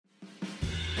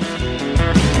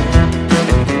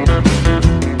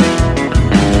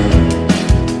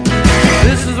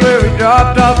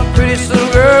dropped off a pretty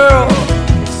little girl,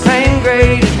 same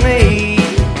grade as me.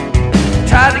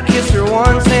 Tried to kiss her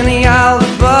once in the aisle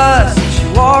of the bus, and she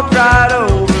walked right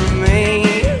over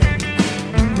me.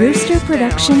 Rooster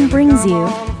Production brings you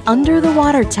Under the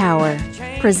Water Tower,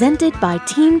 presented by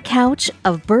Team Couch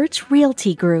of Birch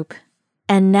Realty Group.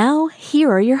 And now, here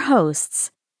are your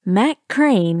hosts, Matt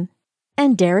Crane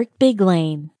and Derek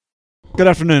Biglane. Good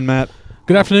afternoon, Matt.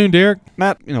 Good afternoon, Derek.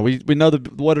 Matt, we know the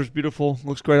weather's beautiful,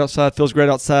 looks great outside, feels great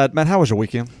outside. Matt, how was your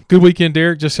weekend? Good weekend,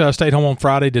 Derek. Just stayed home on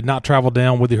Friday. Did not travel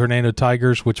down with the Hernando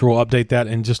Tigers, which we'll update that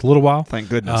in just a little while. Thank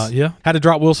goodness. Had to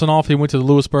drop Wilson off. He went to the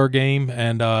Lewisburg game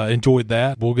and enjoyed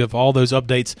that. We'll give all those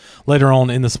updates later on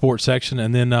in the sports section.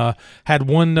 And then had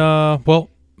one,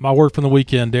 my word from the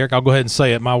weekend, Derek, I'll go ahead and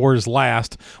say it. My word is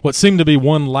last. What seemed to be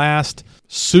one last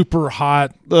super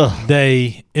hot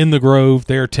day in the Grove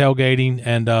there tailgating,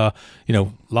 and a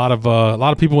lot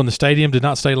of people in the stadium did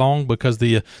not stay long because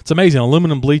it's amazing,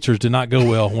 aluminum bleachers did not go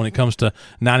well when it comes to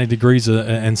 90 degrees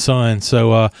and sun.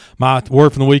 So my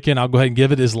word from the weekend, I'll go ahead and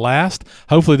give it, is last.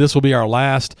 Hopefully this will be our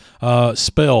last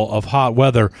spell of hot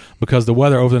weather, because the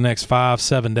weather over the next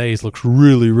 5-7 days looks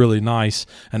really, really nice,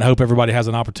 and I hope everybody has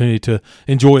an opportunity to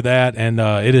enjoy that. And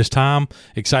it is time.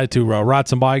 Excited to ride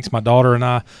some bikes. My daughter and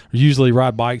I usually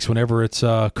ride bikes whenever it's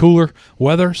cooler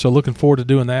weather, so looking forward to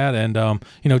doing that, and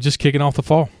just kicking off the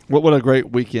fall. What a great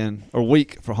weekend or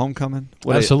week for homecoming.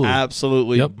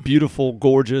 Absolutely beautiful,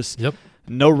 gorgeous. Yep.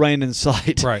 No rain in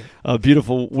sight. Right. A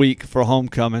beautiful week for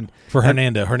homecoming. For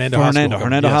Hernando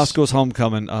High School's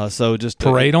homecoming. So just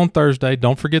parade on Thursday.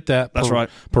 Don't forget that. That's right.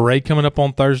 Parade coming up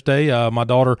on Thursday. My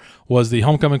daughter was the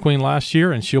homecoming queen last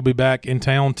year, and she'll be back in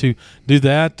town to do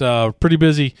that. Pretty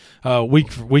busy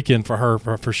weekend for her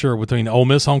for sure, between Ole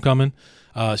Miss homecoming.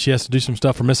 She has to do some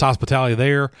stuff for Miss Hospitality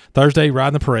there. Thursday,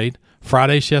 riding the parade.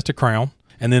 Friday, she has to crown.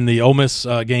 And then the Ole Miss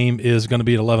game is going to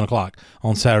be at 11 o'clock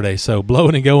on Saturday. So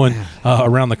blowing and going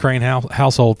around the Crane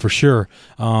household for sure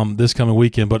this coming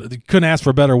weekend. But couldn't ask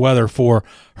for better weather for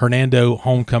Hernando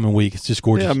homecoming week. It's just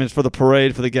gorgeous. Yeah, it's for the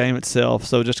parade, for the game itself.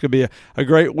 So just going to be a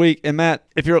great week. And, Matt,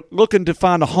 if you're looking to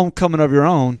find a homecoming of your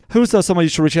own, who's somebody you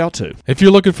should reach out to? If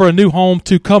you're looking for a new home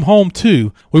to come home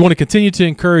to, we want to continue to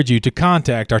encourage you to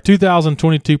contact our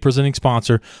 2022 presenting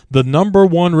sponsor, the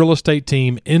 #1 real estate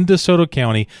team in DeSoto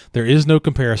County. There is no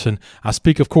comparison. I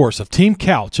speak, of course, of Team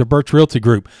Couch of Birch Realty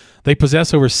Group. They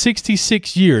possess over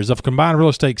 66 years of combined real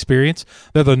estate experience.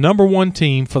 They're the #1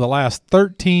 team for the last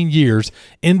 13 years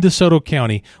in DeSoto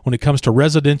County when it comes to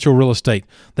residential real estate.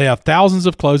 They have thousands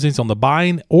of closings on the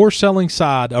buying or selling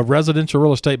side of residential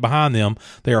real estate behind them.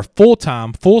 They are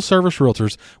full-time, full-service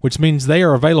realtors, which means they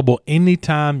are available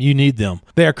anytime you need them.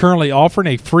 They are currently offering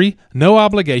a free,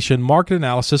 no-obligation market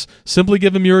analysis. Simply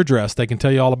give them your address. They can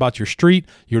tell you all about your street,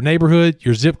 your neighborhood,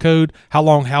 your zip code, how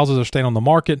long houses are staying on the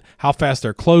market, how fast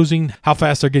they're closing, how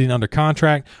fast they're getting under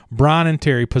contract. Brian and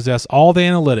Terry possess all the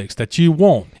analytics that you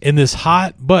want in this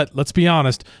hot, but let's be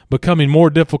honest, becoming more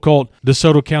difficult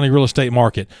DeSoto County real estate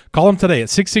market. Call them today at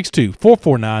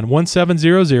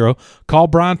 662-449-1700. Call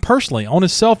Brian personally on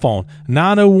his cell phone,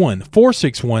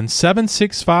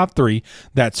 901-461-7653.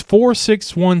 That's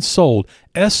 461-SOLD.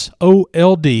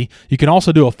 SOLD. You can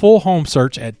also do a full home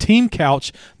search at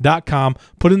teamcouch.com.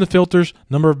 Put in the filters,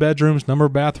 number of bedrooms, number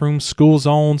of bathrooms, school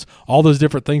zones, all those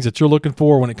different things that you're looking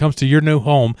for when it comes to your new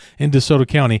home in DeSoto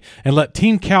County, and let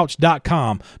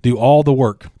teamcouch.com do all the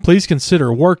work. Please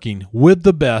consider working with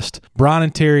the best, Brian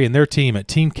and Terry and their team at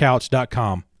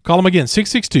teamcouch.com. Call them again,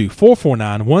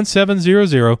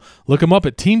 662-449-1700. Look them up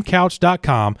at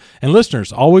teamcouch.com. And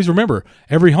listeners, always remember,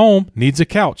 every home needs a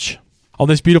couch. On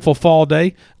this beautiful fall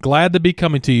day, glad to be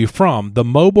coming to you from the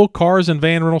Mobile Cars and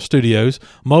Van Rental Studios.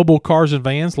 Mobile Cars and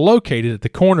Vans located at the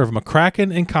corner of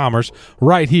McCracken and Commerce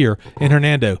right here in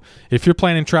Hernando. If you're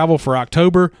planning travel for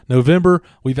October, November,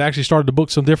 we've actually started to book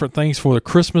some different things for the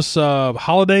Christmas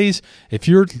holidays. If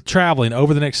you're traveling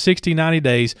over the next 60, 90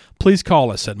 days, please call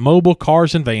us at Mobile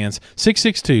Cars and Vans,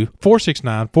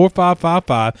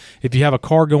 662-469-4555. If you have a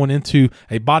car going into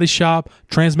a body shop,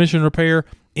 transmission repair,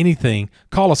 anything,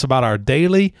 call us about our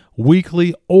daily,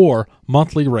 weekly, or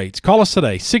monthly rates. Call us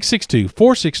today,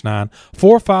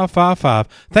 662-469-4555.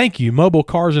 Thank you, Mobile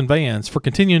Cars and Vans, for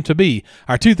continuing to be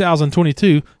our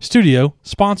 2022 studio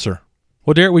sponsor.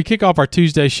 Well, Derek, we kick off our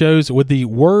Tuesday shows with the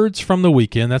words from the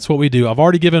weekend. That's what we do. I've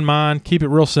already given mine. Keep it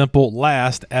real simple.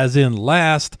 Last, as in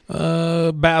last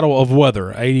battle of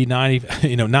weather, 80,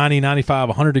 90, 90, 95,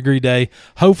 100-degree day.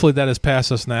 Hopefully that has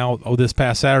passed us now, this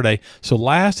past Saturday. So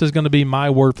last is going to be my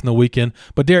word from the weekend.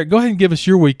 But, Derek, go ahead and give us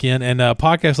your weekend. And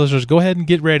podcast listeners, go ahead and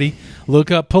get ready.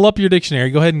 Pull up your dictionary.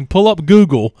 Go ahead and pull up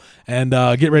Google and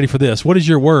get ready for this. What is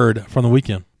your word from the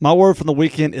weekend? My word from the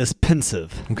weekend is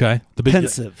pensive. Okay.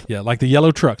 Pensive. Yeah, like the yellow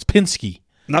trucks. Penske.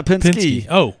 Not Penske.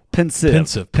 Oh.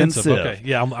 Pensive. Okay.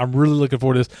 Yeah, I'm really looking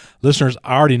forward to this. Listeners,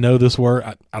 I already know this word.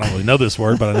 I don't really know this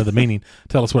word, but I know the meaning.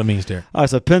 Tell us what it means, Derek. All right,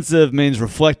 so pensive means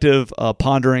reflective,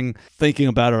 pondering, thinking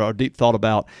about it, or deep thought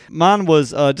about. Mine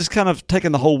was just kind of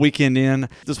taking the whole weekend in.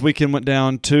 This weekend went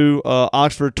down to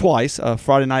Oxford twice,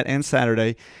 Friday night and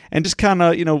Saturday, and just kind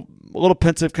of, a little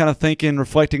pensive, kind of thinking,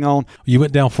 reflecting on. You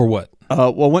went down for what?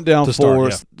 Went down To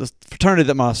for start, the fraternity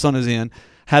that my son is in.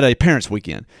 Had a parents'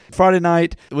 weekend. Friday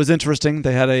night, it was interesting.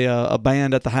 They had a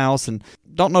band at the house, and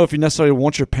don't know if you necessarily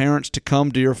want your parents to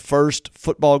come to your first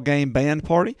football game band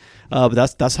party, but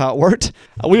that's how it worked.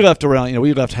 We left around,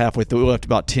 we left halfway through. We left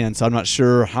about 10, so I'm not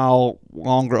sure how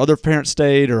long other parents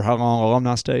stayed or how long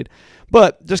alumni stayed.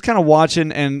 But just kind of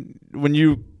watching, and when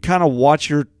you kind of watch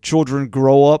your children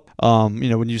grow up,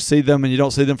 when you see them and you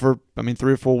don't see them for,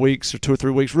 3 or 4 weeks or 2 or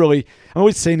 3 weeks, really.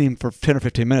 We'd seen him for 10 or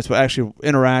 15 minutes, but actually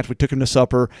interact. We took him to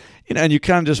supper, and you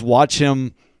kind of just watch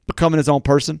him becoming his own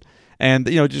person. And,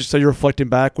 just so you're reflecting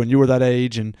back when you were that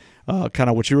age and kind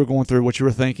of what you were going through, what you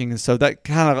were thinking. And so that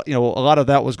kind of, a lot of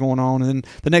that was going on. And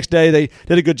then the next day they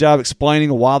did a good job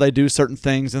explaining why they do certain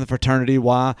things in the fraternity,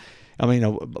 why.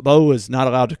 Bo is not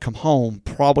allowed to come home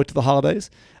probably to the holidays.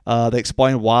 They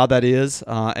explain why that is.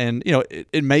 And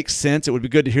it makes sense. It would be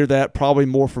good to hear that probably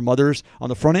more from others on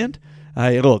the front end.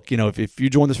 Hey, look, if you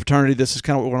join this fraternity, this is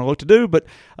kind of what we're going to look to do. But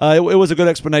it was a good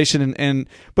explanation.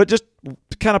 But just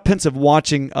kind of pensive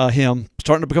watching him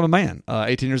starting to become a man.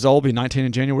 18 years old, be 19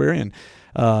 in January. And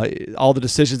all the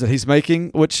decisions that he's making,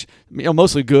 which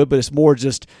mostly good, but it's more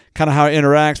just kind of how he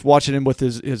interacts, watching him with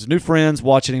his new friends,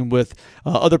 watching him with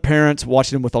other parents,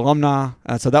 watching him with alumni.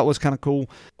 So that was kind of cool.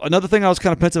 Another thing I was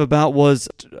kind of pensive about was,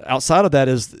 outside of that,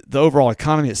 is the overall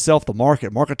economy itself, the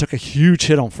market. Market took a huge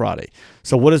hit on Friday.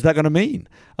 So what is that going to mean?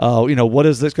 What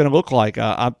is this going to look like?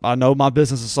 I know my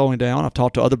business is slowing down. I've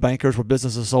talked to other bankers where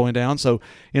business is slowing down. So,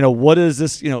 what is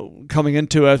this, coming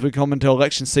into as we come into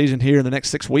election season here in the next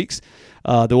 6 weeks?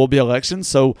 There will be elections.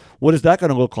 So what is that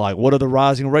going to look like? What are the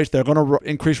rising rates? They're going to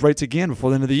increase rates again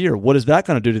before the end of the year. What is that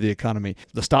going to do to the economy?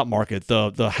 The stock market,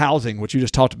 the housing, which you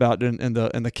just talked about in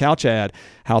the couch ad,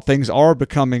 how things are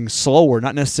becoming slower.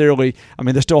 Not necessarily,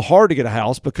 they're still hard to get a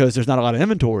house because there's not a lot of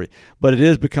inventory, but it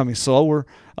is becoming slower.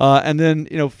 And then,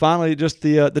 finally, just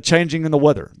the changing in the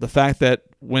weather. The fact that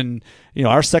when,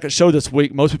 our second show this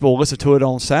week, most people will listen to it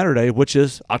on Saturday, which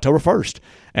is October 1st.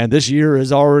 And this year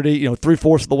is already,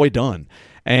 3/4 of the way done.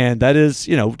 And that is,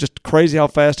 just crazy how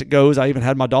fast it goes. I even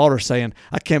had my daughter saying,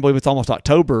 I can't believe it's almost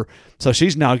October. So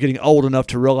she's now getting old enough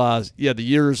to realize, the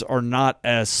years are not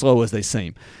as slow as they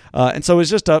seem. And so it's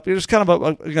just kind of,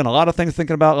 a lot of things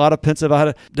thinking about, a lot of pensive.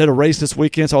 I did a race this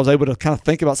weekend, so I was able to kind of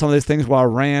think about some of these things while I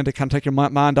ran to kind of take your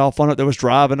mind off on it. There was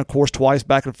driving, of course, twice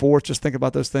back and forth, just think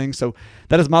about those things. So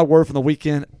that is my word from the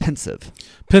weekend, pensive.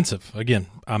 Pensive. Again,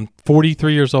 I'm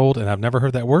 43 years old, and I've never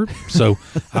heard that word, so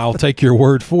I'll take your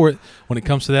word for it when it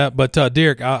comes to that. But,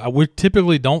 Derek, we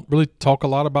typically don't really talk a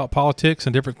lot about politics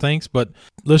and different things, but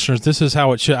listeners, this is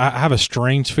how it should. I have a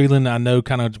strange feeling. I know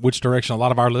kind of which direction a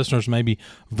lot of our listeners maybe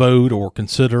vote or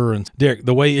consider. And Derek,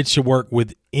 the way it should work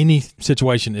with any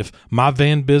situation, if my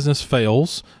van business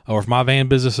fails or if my van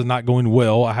business is not going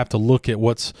well, I have to look at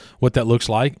what that looks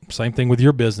like. Same thing with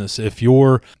your business. If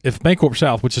Bancorp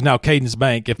South, which is now Cadence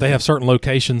Bank, if they have certain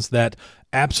locations that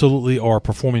absolutely are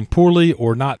performing poorly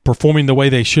or not performing the way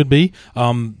they should be,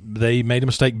 they made a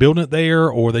mistake building it there,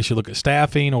 or they should look at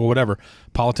staffing or whatever.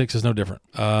 Politics is no different.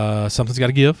 Something's got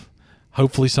to give.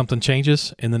 Hopefully something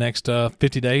changes in the next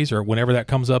 50 days or whenever that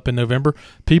comes up in November.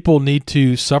 People need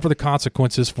to suffer the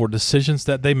consequences for decisions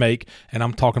that they make, and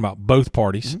I'm talking about both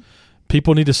parties. Mm-hmm.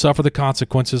 People need to suffer the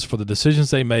consequences for the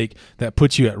decisions they make that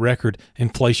puts you at record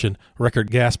inflation,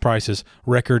 record gas prices,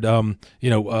 record,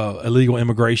 illegal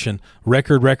immigration,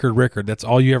 record. That's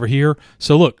all you ever hear.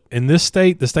 So look, in this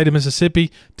state, the state of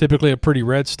Mississippi, typically a pretty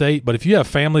red state, but if you have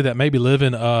family that maybe live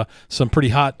in some pretty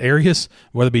hot areas,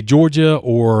 whether it be Georgia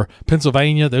or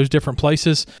Pennsylvania, those different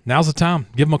places, now's the time.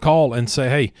 Give them a call and say,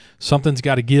 hey, something's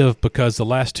got to give, because the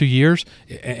last 2 years,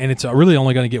 and it's really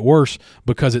only going to get worse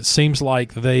because it seems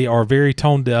like they are very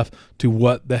tone deaf to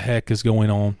what the heck is going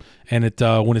on. And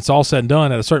when it's all said and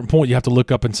done, at a certain point, you have to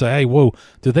look up and say, hey, whoa,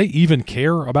 do they even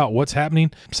care about what's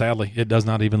happening? Sadly, it does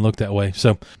not even look that way.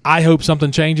 So I hope something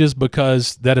changes,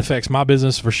 because that affects my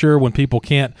business for sure when people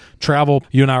can't travel.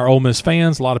 You and I are Ole Miss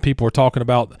fans. A lot of people are talking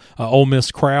about Ole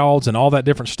Miss crowds and all that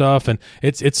different stuff. And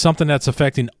it's something that's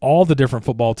affecting all the different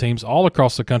football teams all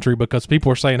across the country, because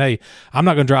people are saying, hey, I'm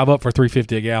not going to drive up for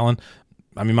 $3.50 a gallon.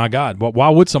 I mean, my God, why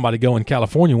would somebody go in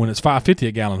California when it's $5.50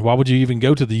 a gallon? Why would you even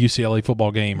go to the UCLA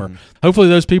football game? Or hopefully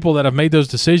those people that have made those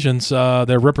decisions, there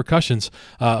are repercussions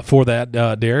for that,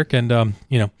 Derek. And,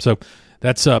 so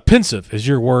that's pensive is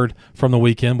your word from the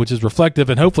weekend, which is reflective.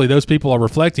 And hopefully those people are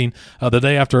reflecting the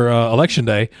day after Election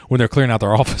Day when they're clearing out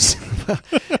their office.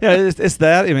 Yeah, it's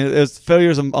that. I mean, it's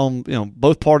failures on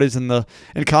both parties in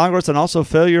Congress, and also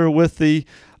failure with the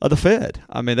Fed.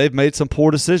 I mean, they've made some poor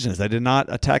decisions. They did not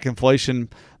attack inflation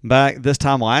back this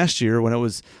time last year when it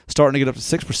was starting to get up to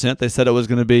 6%. They said it was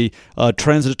going to be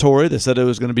transitory. They said it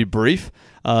was going to be brief,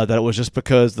 that it was just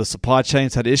because the supply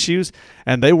chains had issues,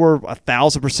 and they were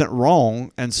 1,000%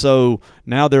 wrong. And so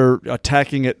now they're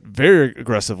attacking it very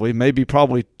aggressively, maybe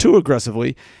probably too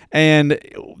aggressively. And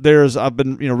I've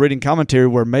been reading commentary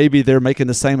where maybe they're making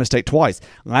the same mistake twice.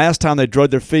 Last time they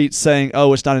drug their feet saying,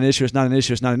 "Oh, it's not an issue, it's not an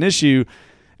issue, it's not an issue,"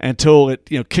 until it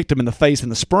kicked them in the face in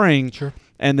the spring. Sure.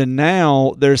 And then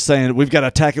now they're saying, we've got to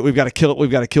attack it, we've got to kill it, we've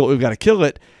got to kill it, we've got to kill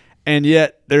it. And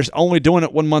yet they're only doing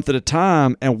it 1 month at a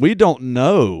time, and we don't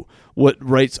know what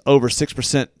rates over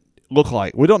 6% look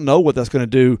like. We don't know what that's going to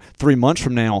do 3 months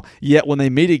from now. Yet when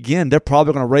they meet again, they're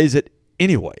probably going to raise it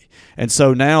anyway. And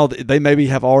so now they maybe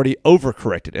have already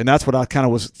overcorrected. And that's what I kind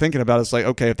of was thinking about. It's like,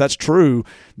 okay, if that's true,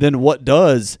 then what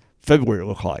does February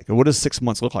look like? Or what does 6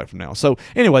 months look like from now? So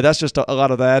anyway, that's just a lot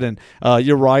of that. And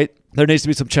you're right. There needs to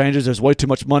be some changes. There's way too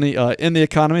much money in the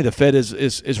economy. The Fed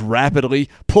is rapidly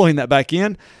pulling that back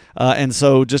in. And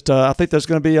so just I think there's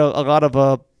going to be a lot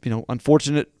of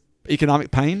unfortunate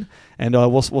economic pain, and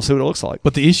we'll see what it looks like.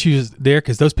 But the issue is, Derek,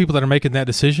 is those people that are making that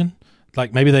decision,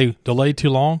 like maybe they delayed too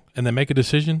long and they make a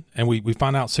decision and we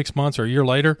find out 6 months or a year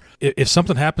later, if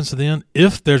something happens to them,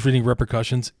 if there's any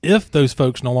repercussions, if those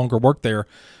folks no longer work there,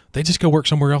 they just go work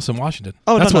somewhere else in Washington.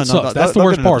 Oh, that's what sucks. That's the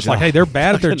worst part. It's like, hey, they're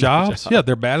bad at their jobs. Job. Yeah,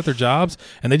 they're bad at their jobs,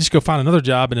 and they just go find another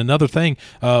job and another thing.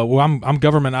 I'm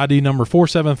government ID number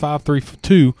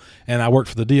 47532, and I work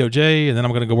for the DOJ, and then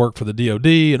I'm going to go work for the DOD,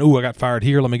 and I got fired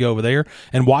here. Let me go over there.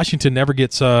 And Washington never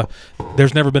gets.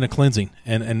 There's never been a cleansing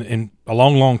in a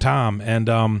long, long time,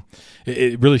 and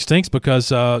it really stinks because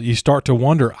you start to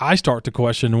wonder. I start to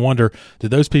question and wonder: do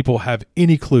those people have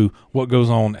any clue what goes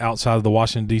on outside of the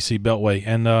Washington D.C. Beltway?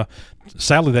 And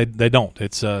sadly, they don't.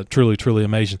 It's truly, truly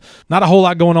amazing. Not a whole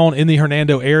lot going on in the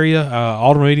Hernando area.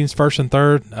 Alderman meetings, 1st and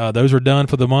 3rd, those are done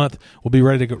for the month. We'll be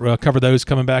ready to cover those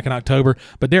coming back in October.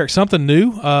 But, Derek, something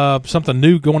new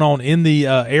going on in the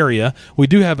area. We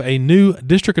do have a new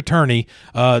district attorney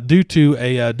due to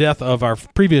a death of our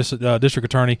previous district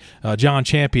attorney, John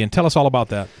Champion. Tell us all about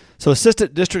that. So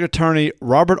Assistant District Attorney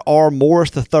Robert R.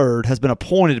 Morris III has been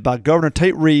appointed by Governor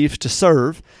Tate Reeves to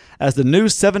serve as the new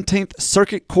 17th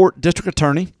Circuit Court District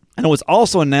Attorney, and it was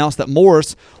also announced that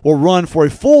Morris will run for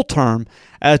a full term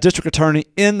as District Attorney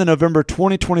in the November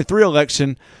 2023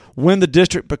 election when the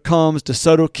district becomes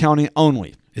DeSoto County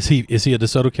only. Is he a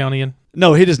DeSoto Countyan?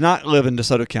 No, he does not live in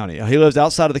DeSoto County. He lives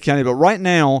outside of the county, but right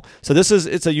now, so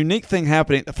it's a unique thing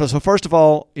happening. So first of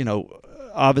all,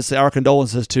 obviously, our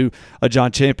condolences to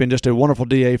John Champion, just a wonderful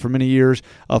DA for many years,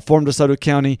 from DeSoto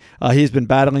County. He's been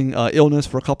battling illness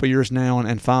for a couple of years now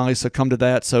and finally succumbed to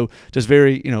that. So just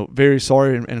very, very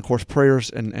sorry, and of course, prayers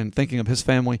and thinking of his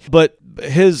family. But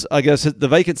the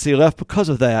vacancy left because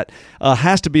of that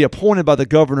has to be appointed by the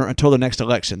governor until the next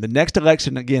election. The next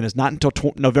election, again, is not until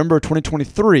November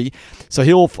 2023, so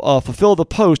he'll fulfill the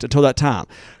post until that time.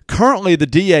 Currently, the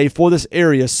DA for this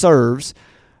area serves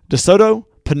DeSoto,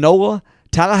 Panola,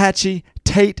 Tallahatchie,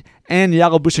 Tate, and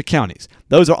Yalobusha counties.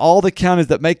 Those are all the counties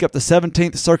that make up the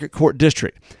 17th Circuit Court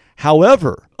District.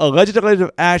 However, a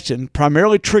legislative action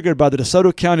primarily triggered by the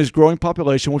DeSoto County's growing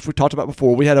population, which we talked about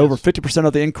before, we had over 50%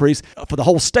 of the increase for the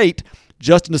whole state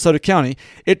just in DeSoto County.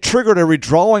 It triggered a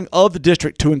redrawing of the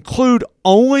district to include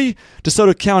only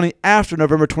DeSoto County after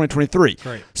November 2023.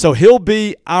 Right. So he'll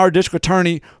be our district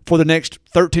attorney for the next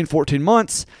 13, 14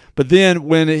 months. But then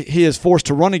when he is forced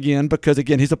to run again, because,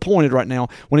 again, he's appointed right now,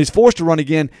 when he's forced to run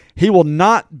again, he will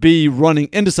not be running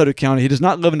in DeSoto County. He does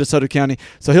not live in DeSoto County,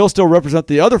 so he'll still represent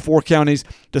the other 4 counties.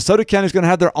 DeSoto County is going to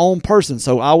have their own person,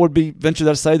 so I would venture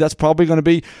to say that's probably going to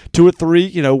be 2 or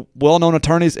 3, well-known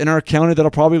attorneys in our county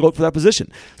that'll probably look for that position.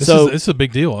 This is a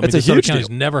big deal. It's a DeSoto huge County's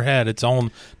deal. Never had its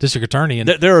own district attorney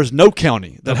attorney. And there is no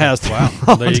county that has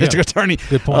Wow. There you district attorney.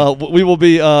 Good point. We will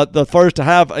be the first to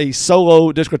have a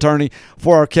solo district attorney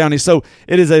for our county. So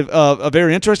it is a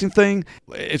very interesting thing.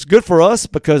 It's good for us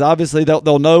because obviously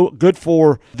they'll know. Good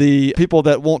for the people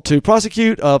that want to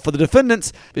prosecute. For the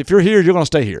defendants, if you're here, you're going to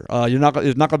stay here. You're not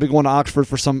going to be going to Oxford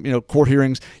for some court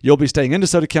hearings. You'll be staying in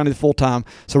DeSoto County full time.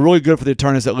 So really good for the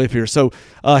attorneys that live here. So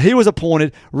he was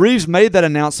appointed. Reeves made that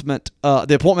announcement,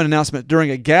 the appointment announcement,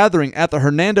 during a gathering at the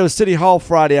Hernando City Hall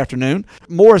Friday afternoon.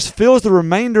 Morris fills the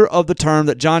remainder of the term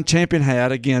that John Champion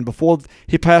had, again, before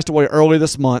he passed away early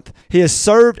this month. He has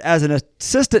served as an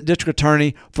assistant district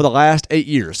attorney for the last 8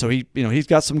 years. So he's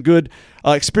got some good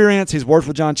experience. He's worked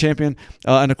with John Champion,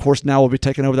 and of course now will be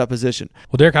taking over that position.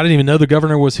 Well, Derek, I didn't even know the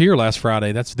governor was here last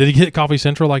Friday. Did he hit Coffee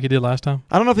Central like he did last time?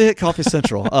 I don't know if he hit Coffee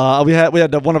Central. We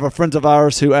had one of our friends of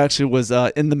ours who actually was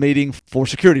in the meeting for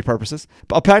security purposes.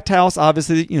 A packed house,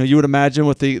 obviously, you would imagine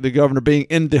with the governor being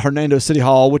in the Hernando City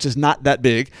Hall, which is not that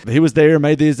big. He was there,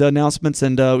 made these announcements,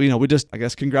 and we just, I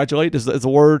guess, congratulate is the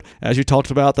word, as you talked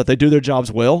about, that they do their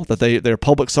jobs well, that they're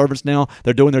public servants now,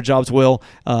 they're doing their jobs well,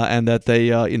 and that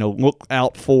they look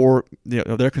out for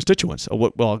their constituents,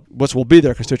 which will be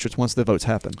their constituents once the votes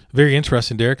happen. Very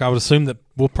interesting, Derek. I would assume that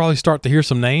we'll probably start to hear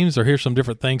some names or hear some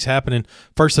different things happening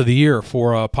first of the year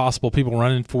for possible people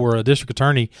running for a district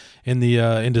attorney in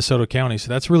DeSoto County. So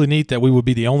that's really neat that we would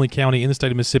be the only county in the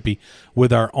state of Mississippi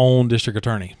with our own district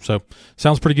attorney. So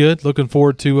sounds pretty good. Looking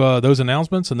forward to those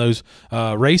announcements and those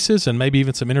races, and maybe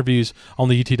even some interviews on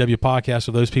the UTW podcast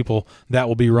with those people that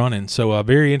will be running. So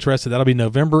very interested. That'll be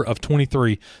November of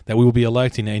 23 that we will be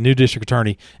electing a new district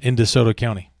attorney in DeSoto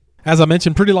County. As I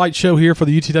mentioned, pretty light show here for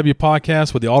the UTW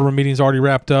podcast with the Alderman meetings already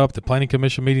wrapped up, the Planning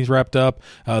Commission meetings wrapped up.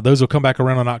 Those will come back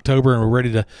around in October, and we're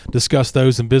ready to discuss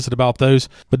those and visit about those.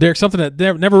 But, Derek, something that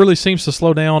never really seems to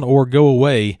slow down or go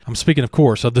away, I'm speaking, of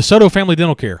course, of DeSoto Family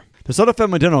Dental Care. DeSoto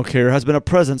Family Dental Care has been a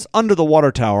presence under the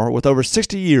water tower with over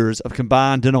 60 years of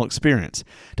combined dental experience.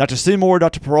 Dr. Seymour,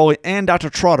 Dr. Paroli, and Dr.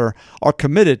 Trotter are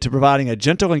committed to providing a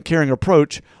gentle and caring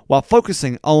approach while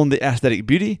focusing on the aesthetic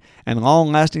beauty and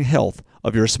long-lasting health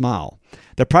of your smile.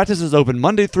 The practice is open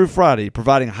Monday through Friday,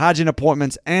 providing hygiene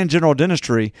appointments and general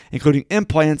dentistry, including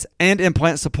implants and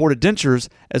implant-supported dentures,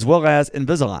 as well as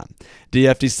Invisalign.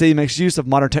 DFDC makes use of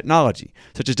modern technology,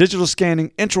 such as digital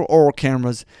scanning, intraoral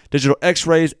cameras, digital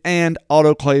x-rays, and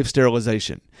autoclave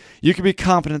sterilization. You can be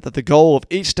confident that the goal of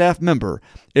each staff member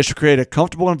is to create a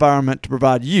comfortable environment to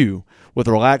provide you with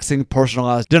relaxing,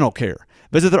 personalized dental care.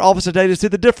 Visit their office today to see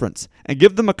the difference, and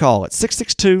give them a call at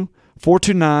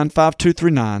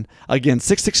 662-429-5239. Again,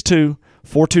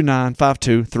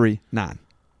 662-429-5239.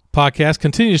 Podcast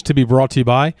continues to be brought to you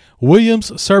by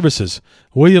Williams Services.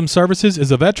 Williams Services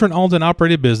is a veteran-owned and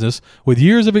operated business with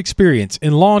years of experience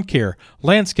in lawn care,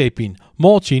 landscaping,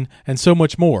 mulching, and so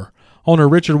much more. Owner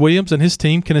Richard Williams and his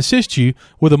team can assist you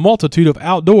with a multitude of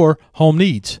outdoor home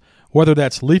needs, whether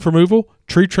that's leaf removal,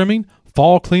 tree trimming,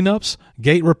 fall cleanups,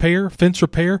 gate repair, fence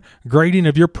repair, grading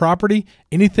of your property,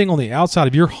 anything on the outside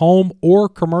of your home or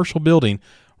commercial building.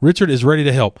 Richard is ready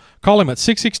to help. Call him at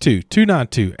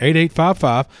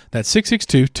 662-292-8855. That's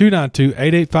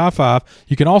 662-292-8855.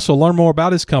 You can also learn more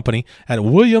about his company at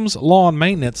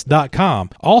WilliamsLawnMaintenance.com.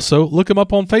 Also, look him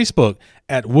up on Facebook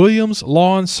at Williams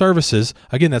Lawn Services.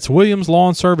 Again, that's Williams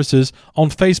Lawn Services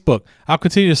on Facebook. I'll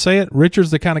continue to say it.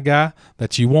 Richard's the kind of guy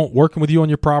that you want working with you on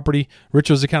your property.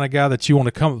 Richard's the kind of guy that you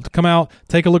want to come out,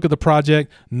 take a look at the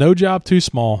project. No job too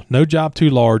small, no job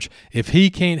too large. If he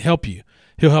can't help you,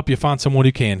 he'll help you find someone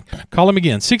who can. Call him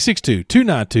again,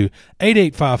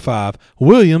 662-292-8855,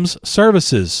 Williams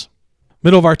Services.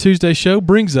 Middle of our Tuesday show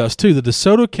brings us to the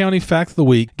DeSoto County Fact of the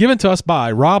Week, given to us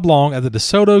by Rob Long at the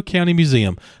DeSoto County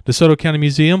Museum. DeSoto County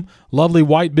Museum, lovely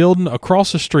white building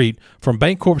across the street from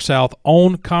Bancorp South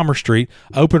on Commerce Street,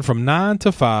 open from 9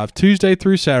 to 5, Tuesday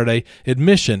through Saturday.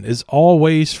 Admission is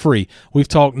always free. We've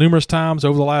talked numerous times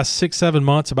over the last 6-7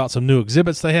 months about some new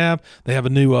exhibits they have. They have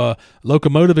a new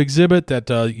locomotive exhibit that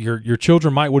your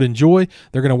children would enjoy.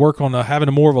 They're going to work on having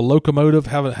a more of a locomotive,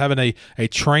 having a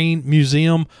train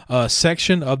museum section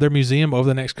of their museum over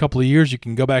the next couple of years. You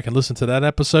can go back and listen to that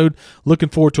episode. Looking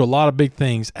forward to a lot of big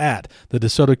things at the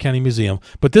DeSoto County Museum.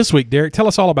 But this week, Derek, tell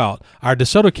us all about our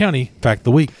DeSoto County Fact of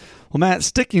the Week. Well, Matt,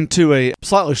 sticking to a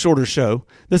slightly shorter show,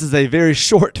 this is a very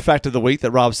short Fact of the Week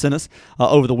that Rob sent us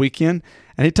over the weekend.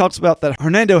 And he talks about that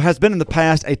Hernando has been in the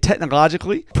past a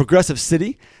technologically progressive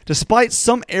city, despite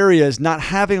some areas not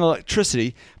having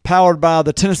electricity powered by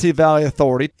the Tennessee Valley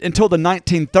Authority. Until the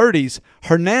 1930s,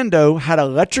 Hernando had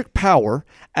electric power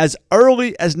as early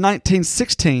as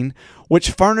 1916,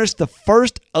 which furnished the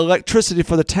first electricity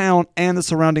for the town and the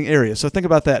surrounding area. So think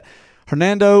about that.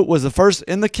 Hernando was the first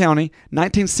in the county,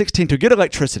 1916, to get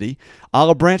electricity.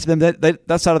 Olive Branch,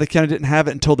 that side of the county didn't have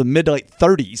it until the mid to late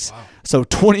 30s. Wow. So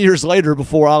 20 years later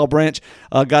before Olive Branch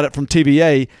got it from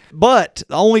TVA. But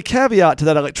the only caveat to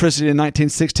that electricity in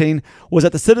 1916 was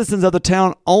that the citizens of the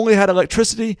town only had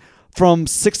electricity from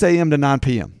 6 a.m. to 9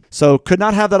 p.m. So could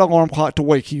not have that alarm clock to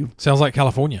wake you. Sounds like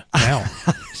California now.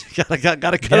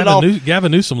 Gotta cut it off.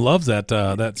 Gavin Newsom loves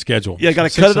that schedule. Yeah,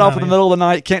 got to cut it off in the middle of the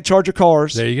night. Can't charge your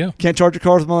cars. There you go. Can't charge your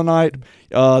cars in the middle of the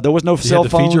night. There was no cell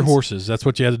phones. You had to feed your horses. That's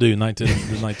what you had to do in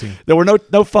 1919. There were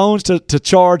no phones to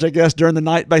charge, I guess, during the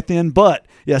night back then. But,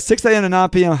 yeah, 6 a.m. to 9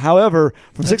 p.m. However,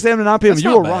 from 6 a.m. to 9 p.m.,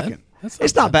 you were rocking.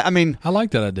 It's not bad. I mean, I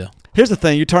like that idea. Here's the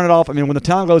thing. You turn it off. I mean, when the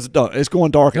town goes dark, it's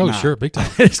going dark at night. Sure, big time.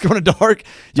 It's going dark.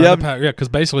 Yeah, because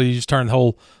basically you just turn the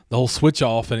whole switch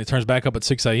off and it turns back up at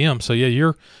 6 a.m. So,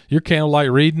 yeah, you're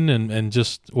candlelight reading and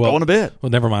just, well. Going to bed.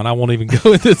 Well, never mind. I won't even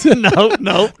go into this.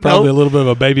 No. Probably a little bit of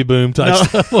a baby boom type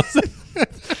stuff.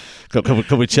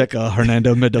 Could we check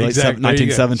Hernando mid to late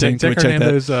 1917? Check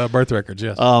Hernando's birth records,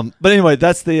 yes. But anyway,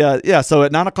 that's the so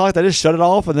at 9 o'clock they just shut it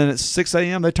off, and then at 6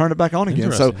 a.m. they turned it back on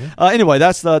again. So anyway,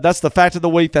 that's the fact of the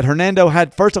week that Hernando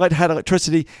had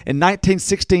electricity in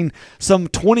 1916, some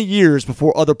 20 years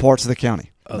before other parts of the county.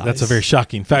 Nice. That's a very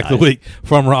shocking fact of the week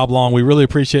from Rob Long. We really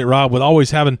appreciate Rob with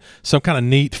always having some kind of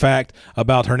neat fact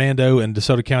about Hernando and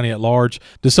DeSoto County at large.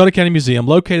 DeSoto County Museum,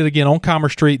 located again on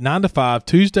Commerce Street, 9 to 5,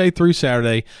 Tuesday through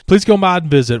Saturday. Please go by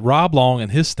and visit Rob Long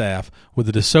and his staff with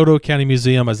the DeSoto County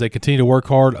Museum as they continue to work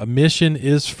hard. Admission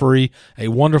is free, a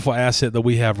wonderful asset that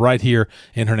we have right here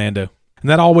in Hernando. And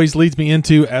that always leads me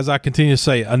into, as I continue to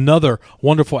say, another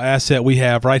wonderful asset we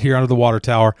have right here under the water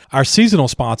tower, our seasonal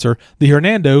sponsor, the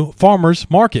Hernando Farmers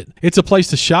Market. It's a place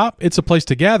to shop, it's a place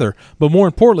to gather, but more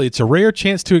importantly, it's a rare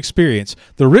chance to experience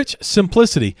the rich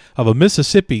simplicity of a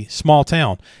Mississippi small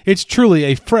town. It's truly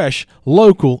a fresh,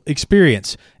 local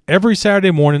experience. Every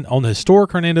Saturday morning on the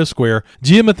historic Hernando Square,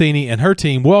 Gia Matheny and her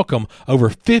team welcome over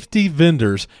 50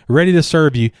 vendors ready to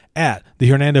serve you at the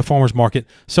Hernando Farmers Market.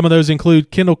 Some of those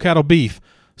include Kendall Cattle Beef,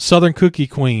 Southern Cookie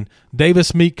Queen,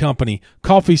 Davis Meat Company,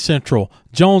 Coffee Central,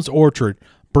 Jones Orchard,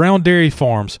 Brown Dairy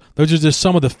Farms. Those are just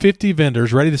some of the 50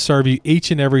 vendors ready to serve you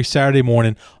each and every Saturday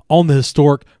morning on the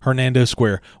historic Hernando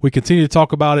Square. We continue to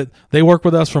talk about it. They work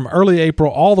with us from early April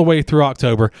all the way through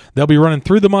October. They'll be running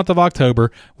through the month of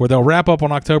October, where they'll wrap up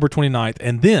on October 29th,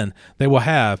 and then they will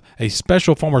have a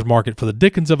special farmers market for the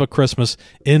Dickens of a Christmas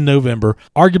in November.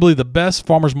 Arguably the best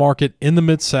farmers market in the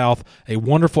Mid-South, a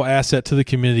wonderful asset to the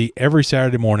community every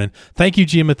Saturday morning. Thank you,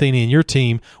 Gia Matheny and your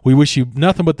team. We wish you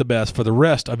nothing but the best for the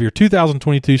rest of your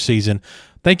 2022 season.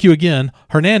 Thank you again,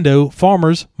 Hernando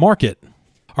Farmers Market.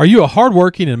 Are you a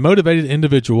hardworking and motivated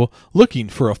individual looking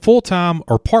for a full-time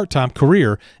or part-time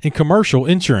career in commercial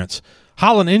insurance?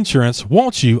 Holland Insurance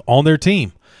wants you on their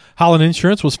team. Holland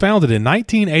Insurance was founded in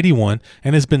 1981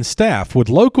 and has been staffed with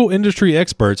local industry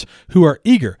experts who are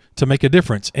eager to make a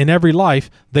difference in every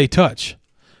life they touch.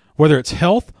 Whether it's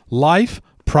health, life,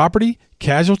 property,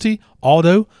 casualty,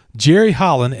 auto, Jerry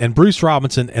Holland and Bruce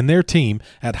Robinson and their team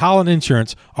at Holland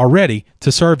Insurance are ready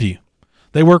to serve you.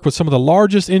 They work with some of the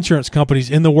largest insurance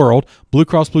companies in the world: Blue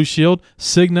Cross Blue Shield,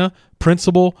 Cigna,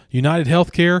 Principal, United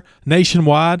Healthcare,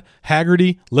 Nationwide,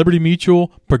 Hagerty, Liberty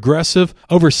Mutual, Progressive.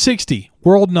 Over 60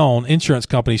 world-known insurance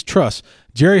companies trust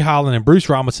Jerry Holland and Bruce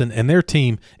Robinson and their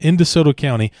team in DeSoto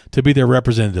County to be their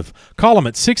representative. Call them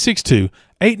at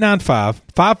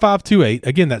 662-895-5528.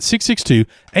 Again, that's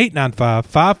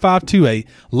 662-895-5528.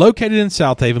 Located in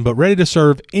South Haven, but ready to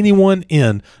serve anyone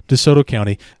in DeSoto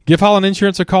County. Give Holland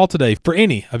Insurance a call today for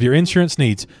any of your insurance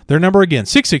needs. Their number again,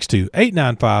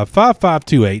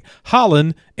 662-895-5528.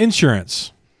 Holland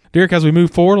Insurance. Derek, as we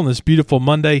move forward on this beautiful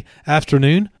Monday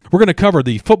afternoon, we're going to cover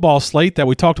the football slate that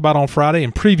we talked about on Friday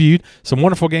and previewed. Some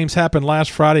wonderful games happened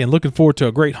last Friday, and looking forward to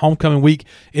a great homecoming week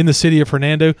in the city of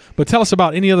Hernando. But tell us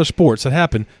about any other sports that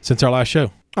happened since our last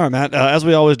show. All right, Matt. As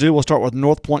we always do, we'll start with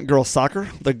North Point girls soccer.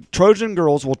 The Trojan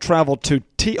girls will travel to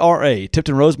TRA,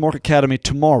 Tipton Rosemark Academy,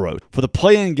 tomorrow for the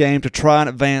play-in game to try and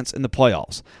advance in the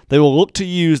playoffs. They will look to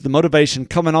use the motivation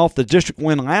coming off the district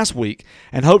win last week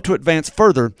and hope to advance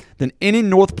further than any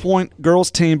North Point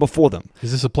girls team before them.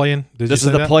 Is this a play-in? This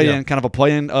is the play-in, kind of a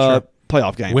play-in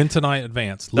playoff game. Win tonight,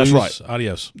 advance. That's Lose, right.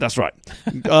 Adios. That's right.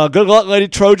 Good luck, Lady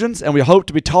Trojans, and we hope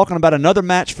to be talking about another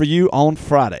match for you on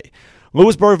Friday.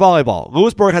 Lewisburg volleyball.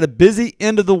 Lewisburg had a busy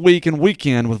end of the week and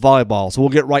weekend with volleyball, so we'll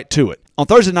get right to it. On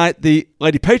Thursday night, the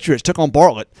Lady Patriots took on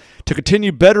Bartlett to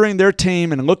continue bettering their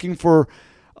team and looking for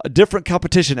a different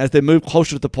competition as they move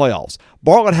closer to the playoffs.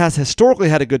 Bartlett has historically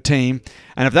had a good team,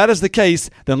 and if that is the case,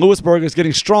 then Lewisburg is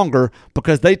getting stronger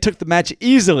because they took the match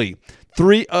easily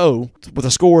 3-0 with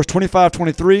the scores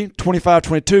 25-23,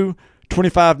 25-22,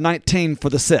 25-19 for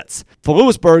the sets. For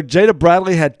Lewisburg, Jada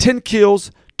Bradley had 10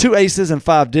 kills, 2 aces, and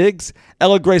 5 digs.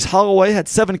 Ella Grace Holloway had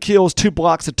 7 kills, 2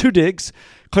 blocks, and 2 digs.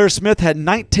 Claire Smith had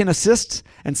 19 assists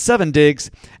and 7 digs,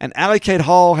 and Allie Kate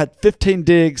Hall had 15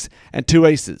 digs and 2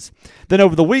 aces. Then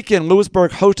over the weekend,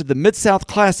 Lewisburg hosted the Mid-South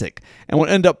Classic and will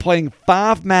end up playing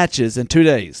 5 matches in 2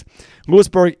 days.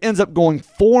 Lewisburg ends up going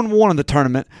 4-1 in the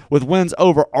tournament with wins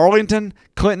over Arlington,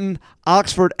 Clinton,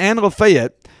 Oxford, and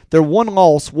Lafayette. Their one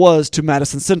loss was to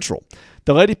Madison Central.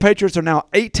 The Lady Patriots are now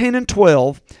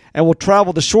 18-12 and will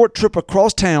travel the short trip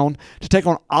across town to take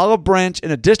on Olive Branch in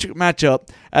a district matchup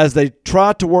as they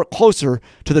try to work closer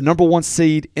to the number 1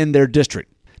 seed in their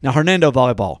district. Now, Hernando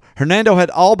volleyball. Hernando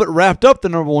had all but wrapped up the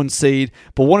number 1 seed,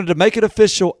 but wanted to make it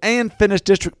official and finish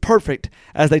district perfect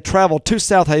as they traveled to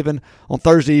South Haven on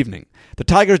Thursday evening. The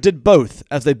Tigers did both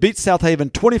as they beat South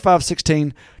Haven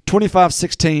 25-16,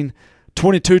 25-16,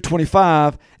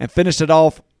 22-25, and finished it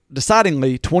off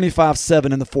decidingly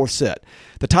 25-7 in the 4th set.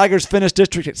 The Tigers finished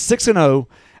district at 6-0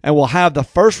 and will have the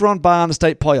first run bye in the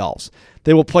state playoffs.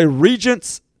 They will play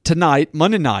Regents tonight,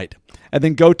 Monday night, and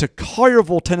then go to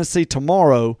Collierville, Tennessee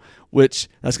tomorrow, which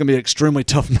that's going to be an extremely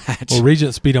tough match. Well,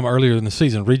 Regents beat them earlier in the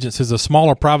season. Regents is a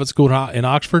smaller private school in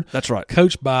Oxford. That's right.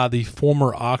 Coached by the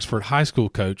former Oxford high school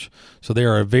coach. So they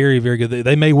are a very, very good.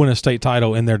 They may win a state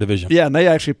title in their division. Yeah, and they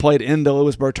actually played in the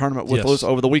Lewisburg tournament with us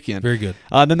over the weekend. Very good.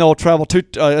 Then they'll travel to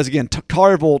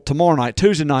Collierville tomorrow night,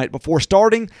 Tuesday night, before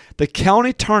starting the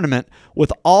county tournament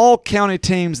with all county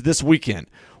teams this weekend.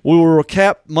 We will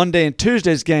recap Monday and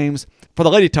Tuesday's games for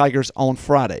the Lady Tigers on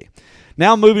Friday.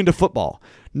 Now moving to football.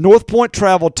 North Point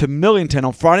traveled to Millington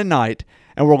on Friday night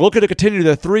and were looking to continue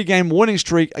their 3-game winning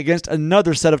streak against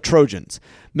another set of Trojans.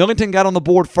 Millington got on the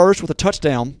board first with a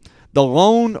touchdown, the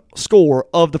lone score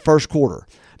of the first quarter.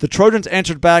 The Trojans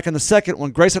answered back in the second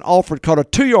when Grayson Alford caught a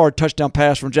 2-yard touchdown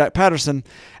pass from Jack Patterson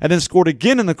and then scored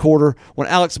again in the quarter when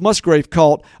Alex Musgrave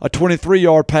caught a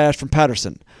 23-yard pass from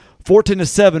Patterson.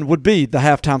 14-7 would be the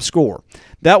halftime score.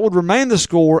 That would remain the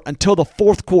score until the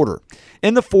 4th quarter.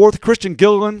 In the 4th, Christian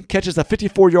Gilliland catches a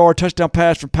 54-yard touchdown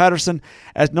pass from Patterson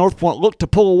as North Point looked to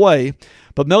pull away,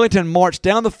 but Millington marched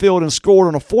down the field and scored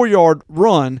on a 4-yard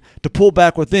run to pull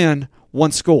back within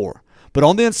 1 score. But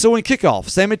on the ensuing kickoff,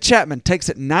 Sammy Chapman takes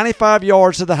it 95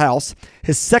 yards to the house,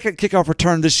 his second kickoff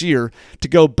return this year, to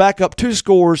go back up 2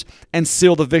 scores and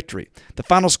seal the victory. The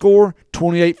final score,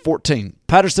 28-14.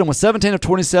 Patterson was 17 of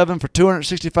 27 for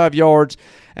 265 yards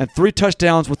and 3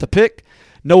 touchdowns with the pick.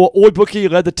 Noah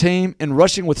Oybuki led the team in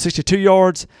rushing with 62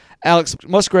 yards. Alex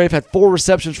Musgrave had 4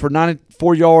 receptions for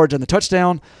 94 yards and the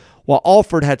touchdown, while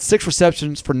Alford had 6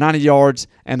 receptions for 90 yards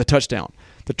and the touchdown.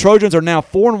 The Trojans are now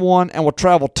 4-1 and will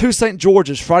travel to St.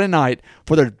 George's Friday night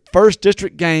for their first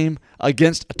district game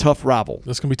against a tough rival.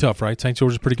 That's going to be tough, right? St.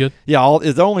 George's pretty good? Yeah,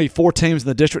 there's only 4 teams in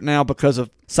the district now because of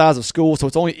size of school, so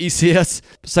it's only ECS,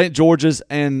 St. George's,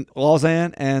 and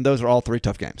Lausanne, and those are all 3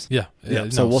 tough games. Yeah.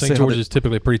 So we'll St. see. George's is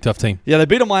typically a pretty tough team. Yeah, they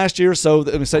beat them last year, so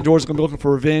St. George's is going to be looking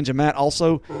for revenge. And Matt,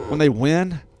 also, when they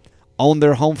win on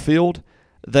their home field,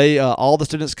 they all the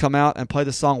students come out and play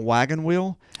the song Wagon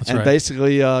Wheel. That's and right.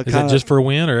 basically is that just for a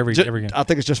win or every game? I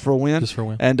think it's just for a win. Just for a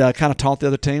win. And kind of taunt the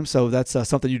other team. So that's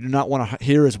something you do not want to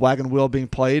hear is Wagon Wheel being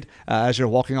played as you're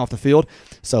walking off the field.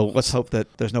 So let's hope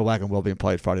that there's no Wagon Wheel being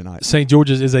played Friday night. St.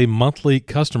 George's is a monthly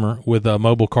customer with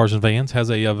Mobile Cars and Vans, has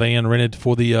a van rented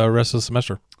for the rest of the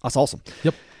semester. That's awesome.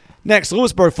 Yep. Next,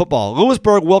 Lewisburg football.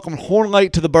 Lewisburg welcomed Horn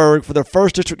Lake to the Berg for their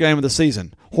first district game of the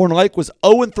season. Horn Lake was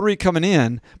 0-3 coming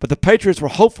in, but the Patriots were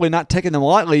hopefully not taking them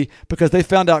lightly because they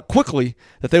found out quickly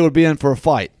that they would be in for a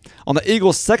fight. On the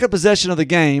Eagles' second possession of the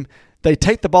game, they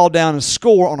take the ball down and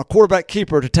score on a quarterback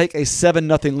keeper to take a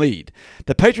 7-0 lead.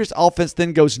 The Patriots' offense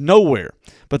then goes nowhere,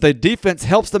 but the defense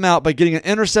helps them out by getting an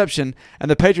interception,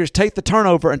 and the Patriots take the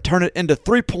turnover and turn it into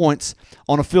 3 points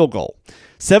on a field goal.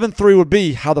 7-3 would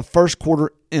be how the first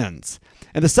quarter ends.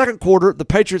 In the second quarter, the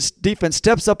Patriots defense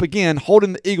steps up again,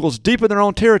 holding the Eagles deep in their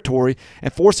own territory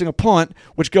and forcing a punt,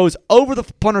 which goes over the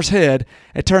punter's head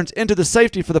and turns into the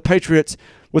safety for the Patriots,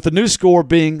 with the new score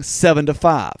being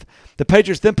 7-5. The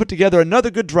Patriots then put together another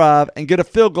good drive and get a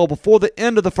field goal before the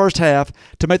end of the first half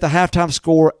to make the halftime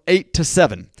score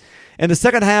 8-7. In the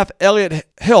second half, Elliott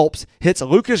Helps hits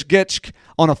Lucas Getsch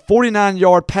on a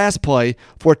 49-yard pass play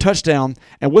for a touchdown,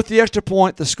 and with the extra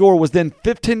point, the score was then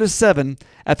 15-7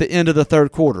 at the end of the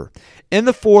third quarter. In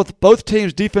the fourth, both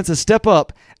teams' defenses step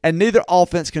up, and neither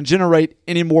offense can generate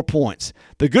any more points.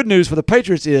 The good news for the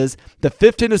Patriots is the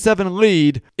 15-7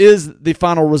 lead is the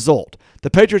final result. The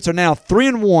Patriots are now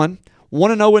 3-1,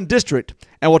 1-0 in district,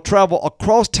 and will travel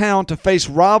across town to face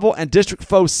rival and district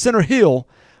foe Center Hill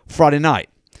Friday night.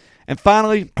 And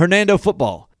finally, Hernando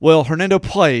football. Well, Hernando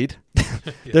played.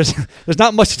 There's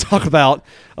not much to talk about.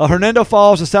 Hernando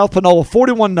falls to South Panola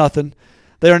 41-0.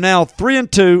 They are now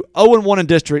 3-2, 0-1 in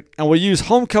district, and will use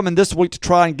homecoming this week to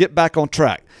try and get back on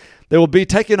track. They will be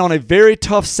taking on a very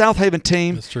tough South Haven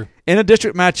team in a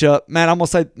district matchup. Man, I'm going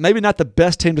to say maybe not the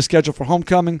best team to schedule for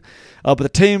homecoming, but the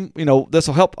team, this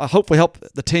will hopefully help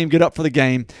the team get up for the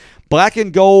game. Black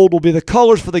and gold will be the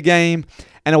colors for the game,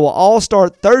 and it will all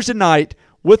start Thursday night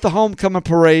with the homecoming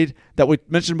parade that we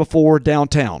mentioned before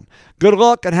downtown. Good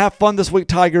luck and have fun this week,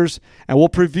 Tigers, and we'll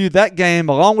preview that game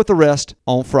along with the rest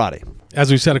on Friday. As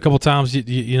we've said a couple of times,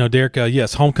 Derek,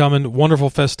 yes, homecoming, wonderful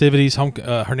festivities.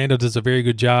 Hernando does a very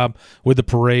good job with the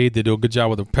parade. They do a good job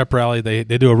with the pep rally. They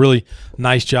do a really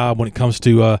nice job when it comes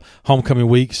to homecoming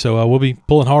week. So we'll be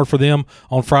pulling hard for them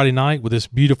on Friday night with this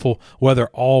beautiful weather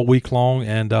all week long.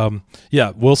 And,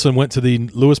 Wilson went to the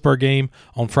Lewisburg game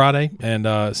on Friday and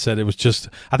said it was just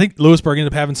 – I think Lewisburg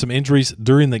ended up having some injuries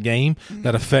during the game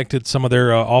that affected some of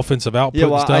their offensive output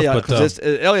and stuff. Yeah, because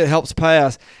Elliott helps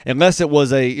pass unless it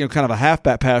was a kind of a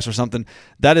halfback pass or something.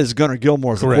 That is Gunnar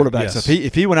Gilmore as the quarterback. Yes. So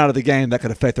if he went out of the game, that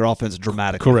could affect their offense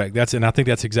dramatically. Correct. And I think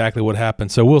that's exactly what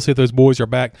happened. So we'll see if those boys are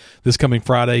back this coming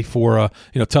Friday for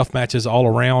tough matches all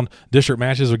around. District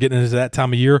matches are getting into that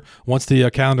time of year. Once the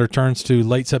calendar turns to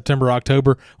late September,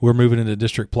 October, we're moving into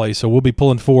district play. So we'll be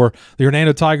pulling for the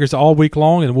Hernando Tigers all week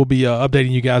long, and we'll be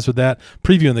updating you guys with that,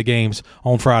 previewing the games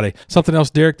on Friday. Something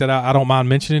else, Derek, that I don't mind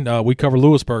mentioning, we cover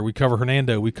Lewisburg, we cover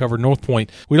Hernando, we cover North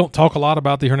Point. We don't talk a lot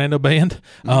about the Hernando band,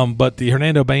 but the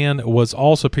Hernando band was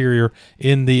all superior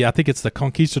in the, I think it's the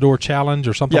Conquistador Challenge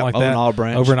or something like that.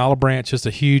 Over in Olive Branch. Just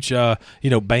a huge,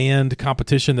 band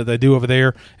competition that they do over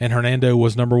there. And Hernando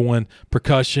was number one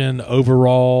percussion,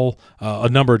 overall, a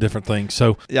number of different things.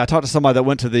 So yeah, I talked to somebody that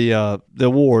went to the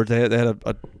award. They had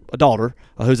a daughter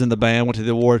who's in the band, went to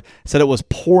the award, said it was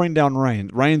pouring down rain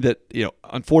that,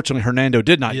 unfortunately Hernando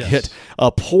did not get,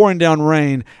 pouring down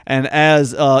rain. And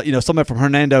as, somebody from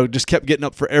Hernando just kept getting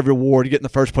up for every award, getting the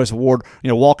first place award,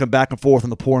 walking back and forth in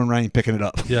the pouring rain, picking it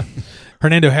up. Yeah.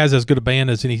 Hernando has as good a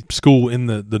band as any school in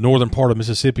the northern part of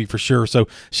Mississippi for sure. So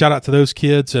shout out to those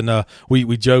kids. And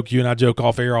we joke, you and I joke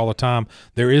off air all the time.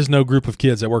 There is no group of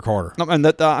kids that work harder. And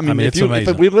that,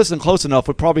 if we listen close enough,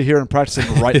 we're probably here and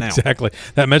practicing right now. Exactly.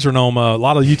 That metronome, a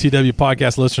lot of UTW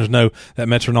podcast listeners know that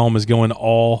metronome is going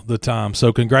all the time.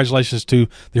 So congratulations to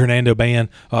the Hernando band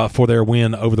for their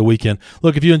win over the weekend.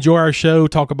 Look, if you enjoy our show,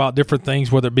 talk about different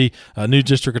things, whether it be new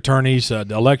district attorneys,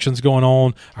 elections going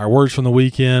on, our words from the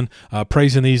weekend,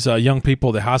 praising these young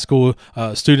people, the high school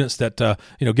students that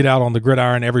get out on the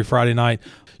gridiron every Friday night.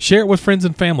 Share it with friends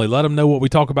and family. Let them know what we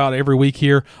talk about every week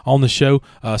here on the show.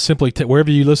 Simply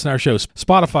wherever you listen to our shows,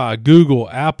 Spotify, Google,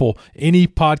 Apple, any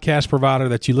podcast provider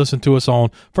that you listen to us on.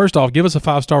 First off, give us a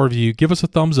 5-star review. Give us a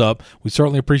thumbs up. We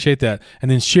certainly appreciate that. And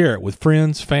then share it with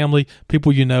friends, family,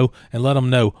 people you know, and let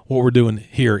them know what we're doing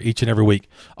here each and every week.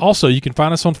 Also, you can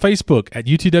find us on Facebook at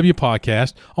UTW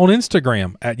Podcast, on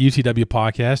Instagram at UTW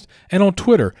Podcast, and on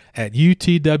Twitter at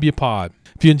UTW Pod.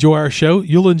 If you enjoy our show,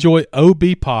 you'll enjoy OB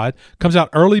Pod. Comes out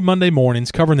early Monday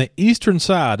mornings covering the eastern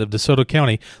side of DeSoto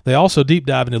County. They also deep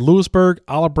dive into Lewisburg,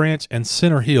 Olive Branch, and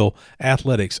Center Hill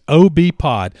athletics. OB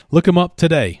Pod. Look them up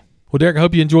today. Well, Derek, I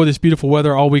hope you enjoy this beautiful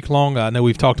weather all week long. I know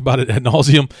we've talked about it ad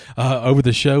nauseum over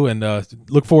the show, and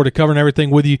look forward to covering everything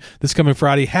with you this coming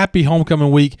Friday. Happy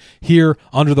homecoming week here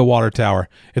under the Water Tower.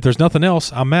 If there's nothing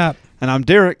else, I'm Matt. And I'm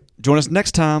Derek. Join us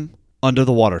next time under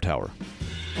the Water Tower.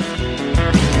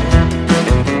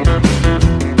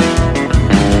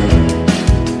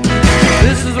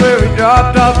 This is where we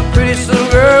dropped off a pretty silver